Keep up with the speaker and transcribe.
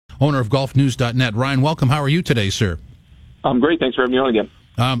owner of GolfNews.net. Ryan, welcome. How are you today, sir? I'm great. Thanks for having me on again.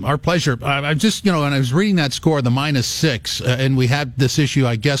 Our pleasure. I just, when I was reading that score, the -6, and we had this issue,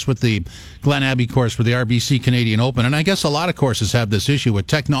 I guess, with the Glen Abbey course for the RBC Canadian Open, and I guess a lot of courses have this issue with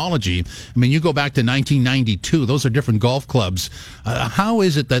technology. I mean, you go back to 1992; those are different golf clubs. How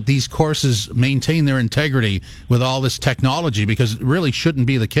is it that these courses maintain their integrity with all this technology? Because it really shouldn't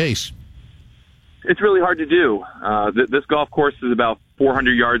be the case. It's really hard to do. This golf course is about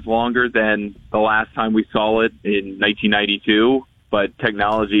 400 yards longer than the last time we saw it in 1992. But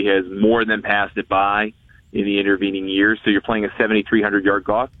technology has more than passed it by in the intervening years. So you're playing a 7,300-yard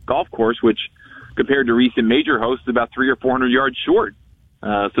golf course, which compared to recent major hosts is about 300 or 400 yards short.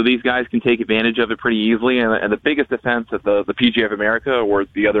 So these guys can take advantage of it pretty easily. And the biggest defense that the PGA of America or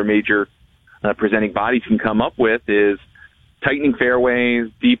the other major presenting bodies can come up with is tightening fairways,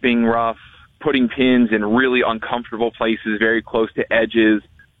 deepening rough, putting pins in really uncomfortable places, very close to edges,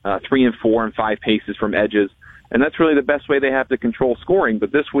 3 and 4 and 5 paces from edges. And that's really the best way they have to control scoring.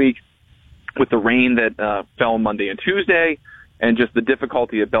 But this week, with the rain that fell Monday and Tuesday, and just the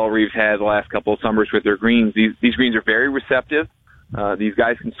difficulty that Bellerive's had the last couple of summers with their greens, these greens are very receptive. These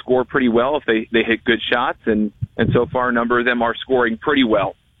guys can score pretty well if they hit good shots, and so far a number of them are scoring pretty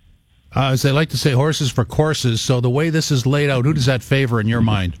well. As they like to say, horses for courses. So the way this is laid out, who does that favor in your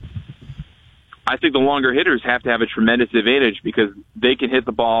mind? I think the longer hitters have to have a tremendous advantage because they can hit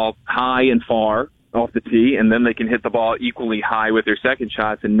the ball high and far off the tee, and then they can hit the ball equally high with their second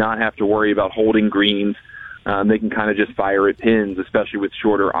shots and not have to worry about holding greens. They can kind of just fire at pins, especially with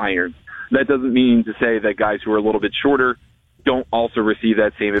shorter irons. That doesn't mean to say that guys who are a little bit shorter don't also receive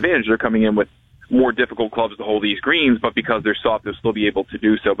that same advantage. They're coming in with more difficult clubs to hold these greens, but because they're soft, they'll still be able to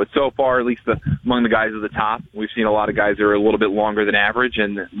do so. But so far, at least among the guys at the top, we've seen a lot of guys that are a little bit longer than average,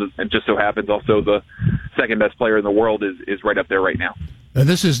 and just so happens also the second best player in the world is right up there right now.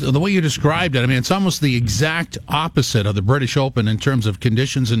 This is the way you described it. I mean, it's almost the exact opposite of the British Open in terms of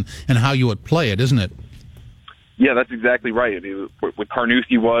conditions and how you would play it, isn't it? Yeah, that's exactly right. I mean, what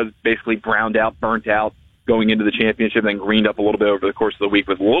Carnoustie was basically browned out, burnt out going into the championship, then greened up a little bit over the course of the week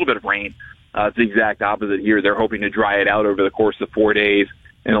with a little bit of rain. It's the exact opposite here. They're hoping to dry it out over the course of 4 days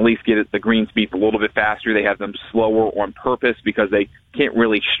and at least get the green speeds a little bit faster. They have them slower on purpose because they can't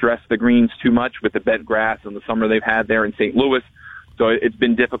really stress the greens too much with the bent grass and the summer they've had there in St. Louis. So it's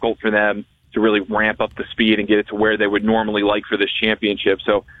been difficult for them to really ramp up the speed and get it to where they would normally like for this championship.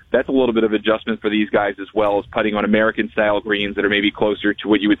 So that's a little bit of adjustment for these guys as well as putting on American-style greens that are maybe closer to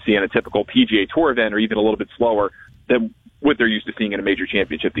what you would see in a typical PGA Tour event or even a little bit slower than what they're used to seeing in a major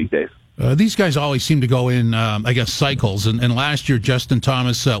championship these days. These guys always seem to go in, cycles. And last year, Justin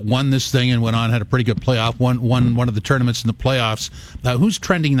Thomas won this thing and went on, had a pretty good playoff, won one of the tournaments in the playoffs. Who's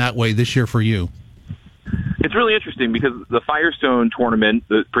trending that way this year for you? It's really interesting because the Firestone tournament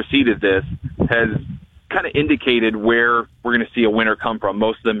that preceded this has kind of indicated where we're going to see a winner come from.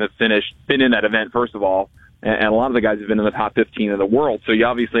 Most of them have been in that event, first of all, and a lot of the guys have been in the top 15 of the world. So you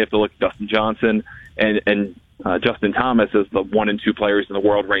obviously have to look at Dustin Johnson and Justin Thomas as the 1 and 2 players in the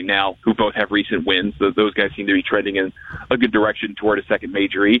world right now who both have recent wins. So those guys seem to be trending in a good direction toward a second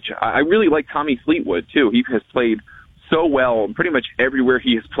major each. I really like Tommy Fleetwood, too. He has played so well pretty much everywhere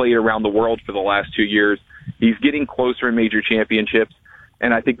he has played around the world for the last 2 years. He's getting closer in major championships,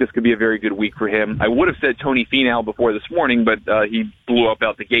 and I think this could be a very good week for him. I would have said Tony Finau before this morning, but he blew up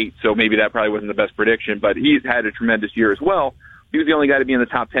out the gate, so maybe that probably wasn't the best prediction, but he's had a tremendous year as well. He was the only guy to be in the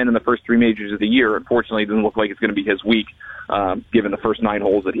top 10 in the first 3 majors of the year. Unfortunately, it doesn't look like it's going to be his week, given the first 9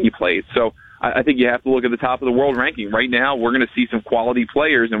 holes that he played. So I think you have to look at the top of the world ranking. Right now, we're going to see some quality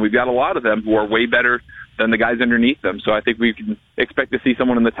players, and we've got a lot of them who are way better than the guys underneath them. So I think we can expect to see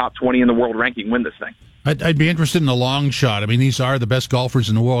someone in the top 20 in the world ranking win this thing. I'd be interested in the long shot. I mean, these are the best golfers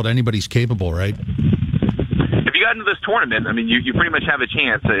in the world. Anybody's capable, right? If you got into this tournament, I mean, you pretty much have a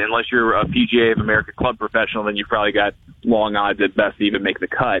chance. Unless you're a PGA of America club professional, then you've probably got long odds at best to even make the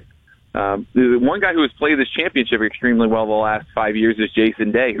cut. The one guy who has played this championship extremely well the last 5 years is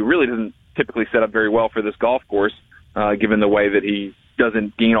Jason Day, who really doesn't typically set up very well for this golf course, given the way that he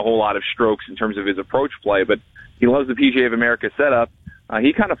doesn't gain a whole lot of strokes in terms of his approach play. But he loves the PGA of America setup.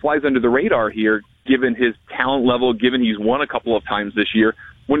 He kind of flies under the radar here, given his talent level, given he's won a couple of times this year.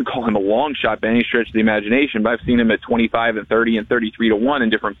 Wouldn't call him a long shot by any stretch of the imagination, but I've seen him at 25 and 30 and 33 to 1 in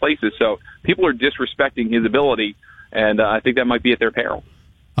different places. So people are disrespecting his ability, and I think that might be at their peril.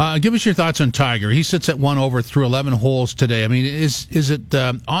 Give us your thoughts on Tiger. He sits at 1 over through 11 holes today. I mean, is it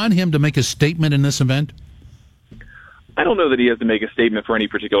on him to make a statement in this event? I don't know that he has to make a statement for any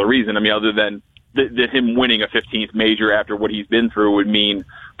particular reason. I mean, other than that him winning a 15th major after what he's been through would mean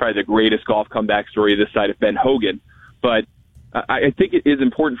probably the greatest golf comeback story this side of Ben Hogan. But I think it is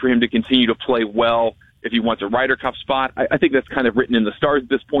important for him to continue to play well if he wants a Ryder Cup spot. I think that's kind of written in the stars at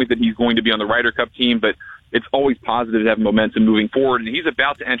this point that he's going to be on the Ryder Cup team, but it's always positive to have momentum moving forward. And he's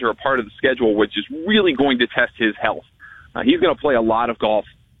about to enter a part of the schedule which is really going to test his health. He's going to play a lot of golf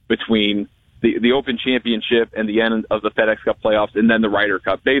between the Open Championship and the end of the FedEx Cup playoffs and then the Ryder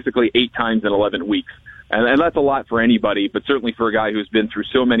Cup, basically 8 times in 11 weeks. And that's a lot for anybody, but certainly for a guy who's been through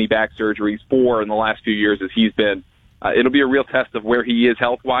so many back surgeries, 4 in the last few years as he's been. It'll be a real test of where he is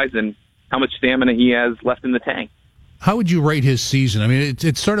health-wise and how much stamina he has left in the tank. How would you rate his season? I mean,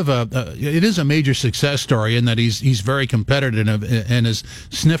 it's sort of it is a major success story in that he's very competitive and has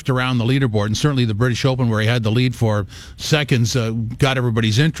sniffed around the leaderboard, and certainly the British Open where he had the lead for seconds got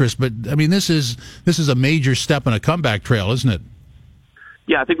everybody's interest. But I mean, this is a major step on a comeback trail, isn't it?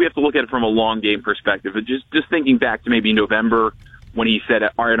 Yeah, I think we have to look at it from a long game perspective. Just thinking back to maybe November when he said,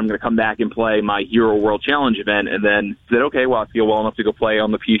 all right, I'm going to come back and play my Hero World Challenge event, and then said, okay, well, I feel well enough to go play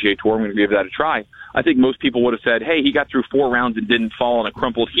on the PGA Tour. I'm going to give that a try. I think most people would have said, hey, he got through 4 rounds and didn't fall in a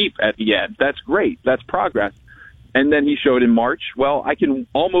crumpled heap at the end. That's great. That's progress. And then he showed in March, well, I can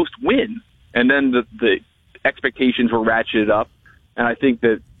almost win. And then the expectations were ratcheted up, and I think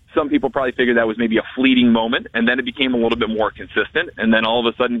that some people probably figured that was maybe a fleeting moment, and then it became a little bit more consistent, and then all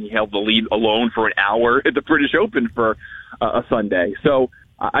of a sudden he held the lead alone for an hour at the British Open for a Sunday. So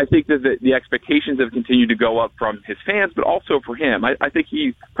I think that the expectations have continued to go up from his fans, but also for him. I think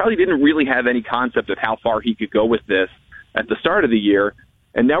he probably didn't really have any concept of how far he could go with this at the start of the year,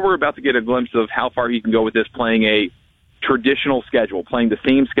 and now we're about to get a glimpse of how far he can go with this playing a traditional schedule, playing the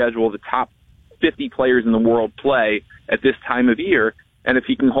same schedule the top 50 players in the world play at this time of year. And if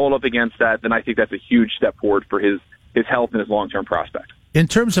he can hold up against that, then I think that's a huge step forward for his health and his long-term prospect. In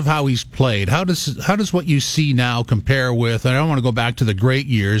terms of how he's played, how does what you see now compare with, I don't want to go back to the great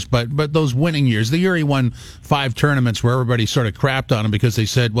years, but those winning years, the year he won 5 tournaments where everybody sort of crapped on him because they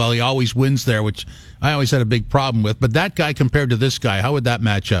said, well, he always wins there, which I always had a big problem with. But that guy compared to this guy, how would that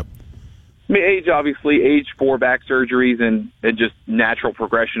match up? I mean, age 4 back surgeries and just natural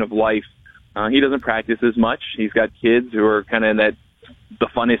progression of life. He doesn't practice as much. He's got kids who are kind of in the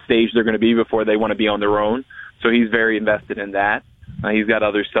funnest stage they're going to be before they want to be on their own. So he's very invested in that. He's got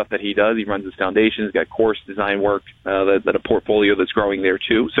other stuff that he does. He runs his foundation. He's got course design work, that a portfolio that's growing there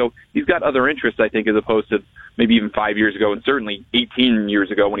too. So he's got other interests, I think, as opposed to maybe even 5 years ago and certainly 18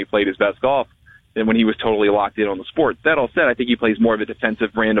 years ago when he played his best golf and when he was totally locked in on the sport. That all said, I think he plays more of a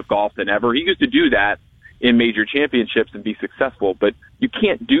defensive brand of golf than ever. He used to do that in major championships and be successful, but you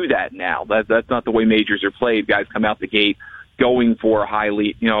can't do that now. That's not the way majors are played. Guys come out the gate going for a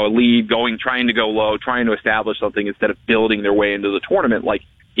lead, trying to go low, trying to establish something instead of building their way into the tournament like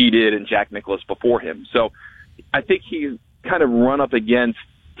he did and Jack Nicklaus before him. So I think he's kind of run up against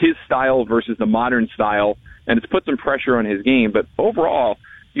his style versus the modern style, and it's put some pressure on his game. But overall,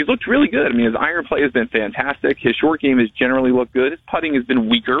 he's looked really good. I mean, his iron play has been fantastic. His short game has generally looked good. His putting has been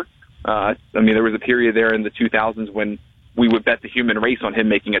weaker. There was a period there in the 2000s when we would bet the human race on him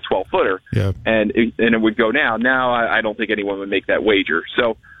making a 12-footer, and it would go down. Now I don't think anyone would make that wager.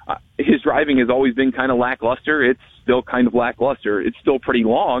 So his driving has always been kind of lackluster. It's still kind of lackluster. It's still pretty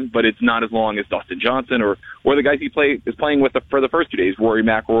long, but it's not as long as Dustin Johnson or the guys he is playing with for the first 2 days, Rory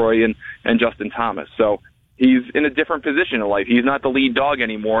McIlroy and Justin Thomas. So he's in a different position in life. He's not the lead dog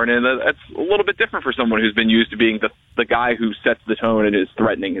anymore, and that's a little bit different for someone who's been used to being the guy who sets the tone and is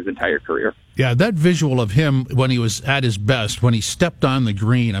threatening his entire career. Yeah, that visual of him when he was at his best, when he stepped on the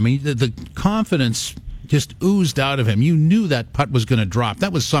green, I mean, the confidence just oozed out of him. You knew that putt was going to drop.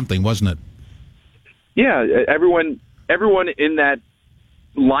 That was something, wasn't it? Yeah, everyone in that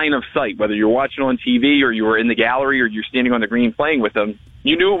line of sight, whether you're watching on TV or you were in the gallery or you're standing on the green playing with him,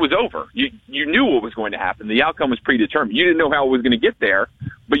 you knew it was over. You knew what was going to happen. The outcome was predetermined. You didn't know how it was going to get there,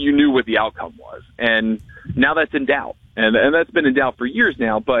 but you knew what the outcome was. And now that's in doubt. And that's been in doubt for years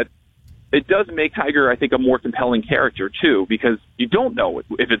now, but it does make Tiger, I think, a more compelling character, too, because you don't know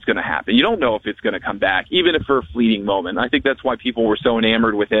if it's going to happen. You don't know if it's going to come back, even if for a fleeting moment. I think that's why people were so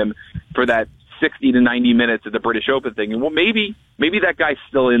enamored with him for that 60 to 90 minutes of the British Open thing. And, well, maybe that guy's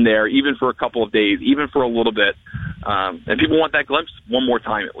still in there, even for a couple of days, even for a little bit. And people want that glimpse one more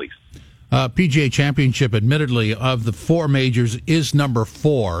time at least. PGA Championship, admittedly, of the 4 majors, is number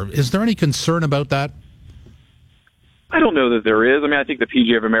 4. Is there any concern about that? I don't know that there is. I mean, I think the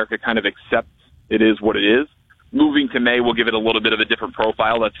PGA of America kind of accepts it is what it is. Moving to May will give it a little bit of a different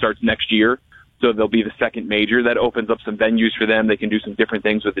profile. That starts next year. So there'll be the second major. That opens up some venues for them. They can do some different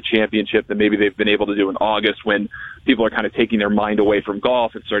things with the championship that maybe they've been able to do in August when people are kind of taking their mind away from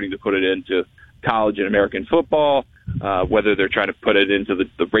golf and starting to put it into college and American football, whether they're trying to put it into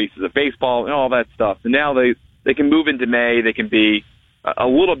the races of baseball and all that stuff. And now They can move into May. They can be a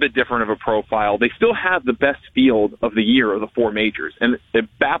little bit different of a profile. They still have the best field of the year of the four majors, and it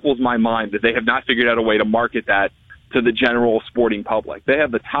baffles my mind that they have not figured out a way to market that to the general sporting public. They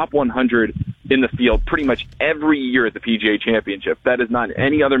have the top 100 in the field pretty much every year at the PGA Championship. That is not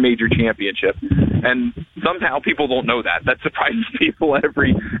any other major championship, and somehow people don't know that. That surprises people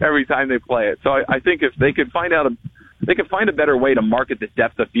every time they play it. So I think if they could find a better way to market the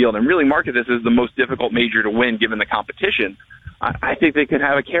depth of field and really market this as the most difficult major to win given the competition, I think they could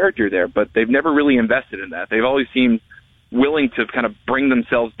have a character there, but they've never really invested in that. They've always seemed willing to kind of bring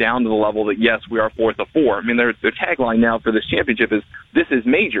themselves down to the level that, yes, we are fourth of four. I mean, their tagline now for this championship is, this is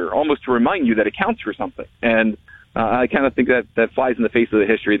major, almost to remind you that it counts for something. And I kind of think that flies in the face of the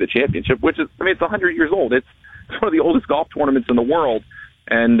history of the championship, which is, I mean, it's 100 years old. It's one of the oldest golf tournaments in the world,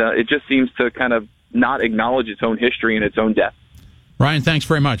 and it just seems to kind of not acknowledge its own history and its own depth. Ryan, thanks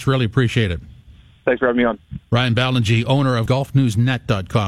very much. Really appreciate it. Thanks for having me on. Ryan Ballengee, owner of GolfNewsNet.com.